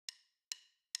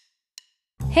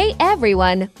Hey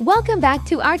everyone! Welcome back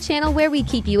to our channel where we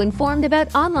keep you informed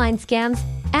about online scams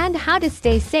and how to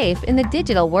stay safe in the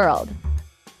digital world.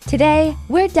 Today,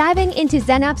 we're diving into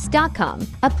Xenups.com,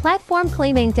 a platform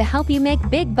claiming to help you make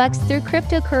big bucks through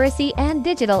cryptocurrency and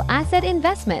digital asset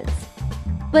investments.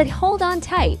 But hold on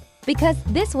tight, because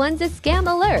this one's a scam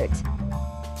alert.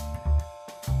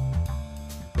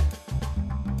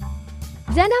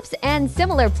 Xenups and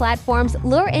similar platforms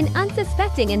lure in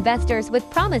unsuspecting investors with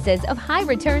promises of high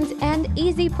returns and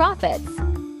easy profits.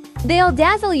 They'll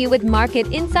dazzle you with market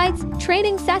insights,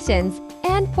 trading sessions,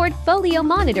 and portfolio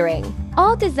monitoring,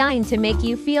 all designed to make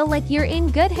you feel like you're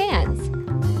in good hands.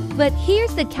 But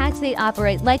here's the catch: they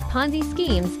operate like Ponzi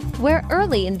schemes, where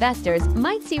early investors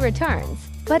might see returns,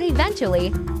 but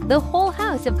eventually, the whole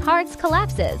house of cards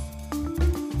collapses.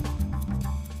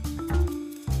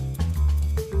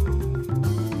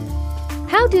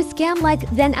 How do scam like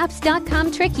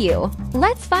Xenups.com trick you?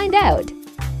 Let's find out.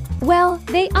 Well,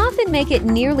 they often make it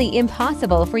nearly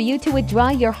impossible for you to withdraw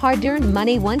your hard-earned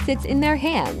money once it's in their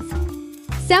hands.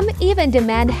 Some even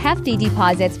demand hefty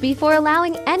deposits before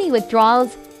allowing any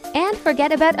withdrawals, and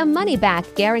forget about a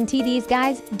money-back guarantee. These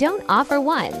guys don't offer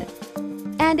one.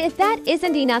 And if that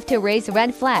isn't enough to raise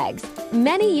red flags,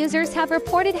 many users have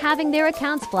reported having their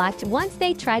accounts blocked once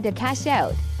they try to cash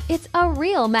out. It's a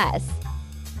real mess.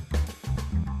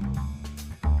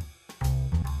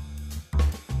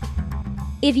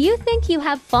 If you think you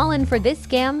have fallen for this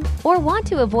scam or want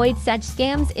to avoid such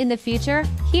scams in the future,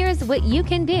 here's what you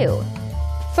can do.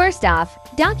 First off,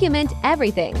 document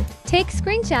everything. Take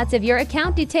screenshots of your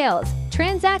account details,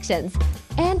 transactions,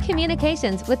 and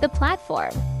communications with the platform.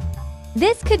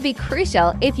 This could be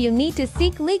crucial if you need to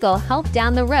seek legal help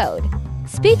down the road.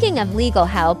 Speaking of legal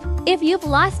help, if you've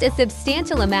lost a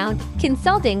substantial amount,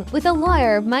 consulting with a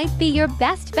lawyer might be your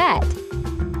best bet.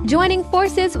 Joining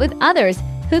forces with others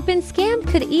who've been scammed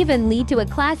could even lead to a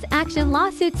class action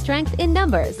lawsuit. Strength in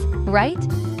numbers, right?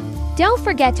 Don't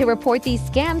forget to report these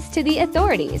scams to the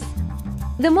authorities.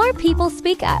 The more people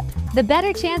speak up, the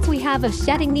better chance we have of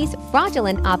shutting these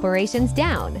fraudulent operations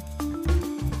down.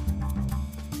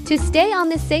 To stay on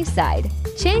the safe side,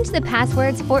 change the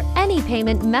passwords for any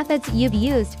payment methods you've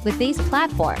used with these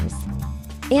platforms.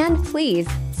 And please,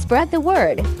 spread the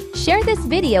word. Share this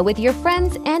video with your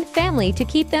friends and family to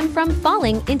keep them from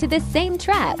falling into the same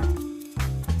trap.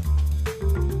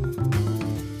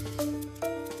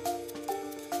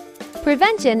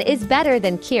 Prevention is better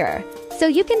than cure, so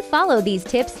you can follow these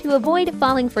tips to avoid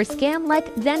falling for scam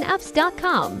like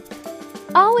Xenups.com.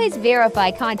 Always verify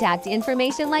contact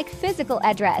information like physical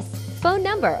address, phone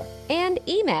number, and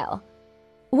email.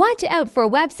 Watch out for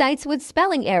websites with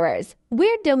spelling errors,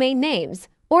 weird domain names,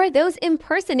 or those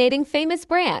impersonating famous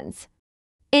brands.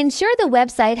 Ensure the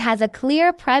website has a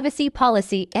clear privacy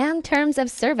policy and terms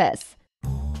of service.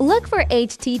 Look for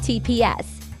HTTPS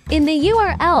in the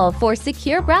URL for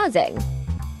secure browsing.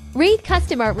 Read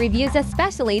customer reviews,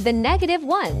 especially the negative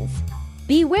ones.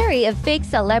 Be wary of fake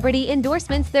celebrity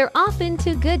endorsements. They're often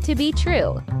too good to be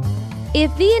true.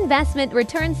 If the investment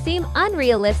returns seem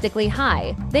unrealistically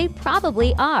high, they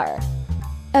probably are.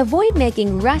 Avoid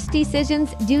making rush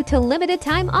decisions due to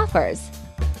limited-time offers.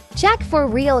 Check for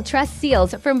real trust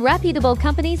seals from reputable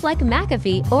companies like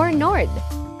McAfee or Nord.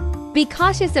 Be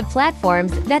cautious of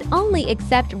platforms that only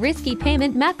accept risky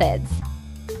payment methods.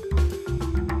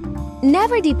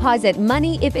 Never deposit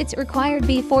money if it's required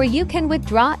before you can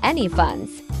withdraw any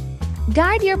funds.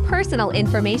 Guard your personal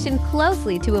information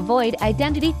closely to avoid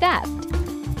identity theft.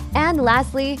 And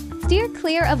lastly, steer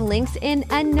clear of links in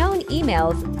unknown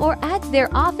emails or ads. They're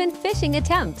often phishing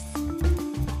attempts.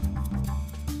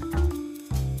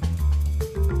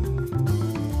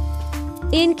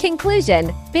 In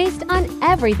conclusion, based on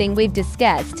everything we've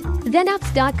discussed,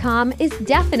 Xenups.com is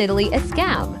definitely a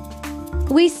scam.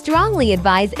 We strongly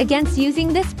advise against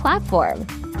using this platform.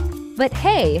 But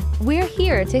hey, we're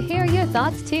here to hear your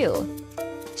thoughts too.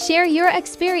 Share your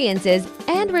experiences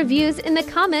and reviews in the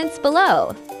comments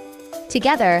below.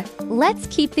 Together, let's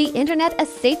keep the internet a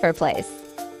safer place.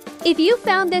 If you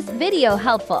found this video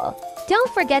helpful,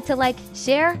 don't forget to like,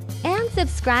 share, and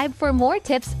subscribe for more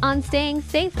tips on staying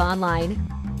safe online.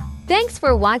 Thanks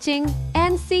for watching,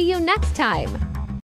 and see you next time!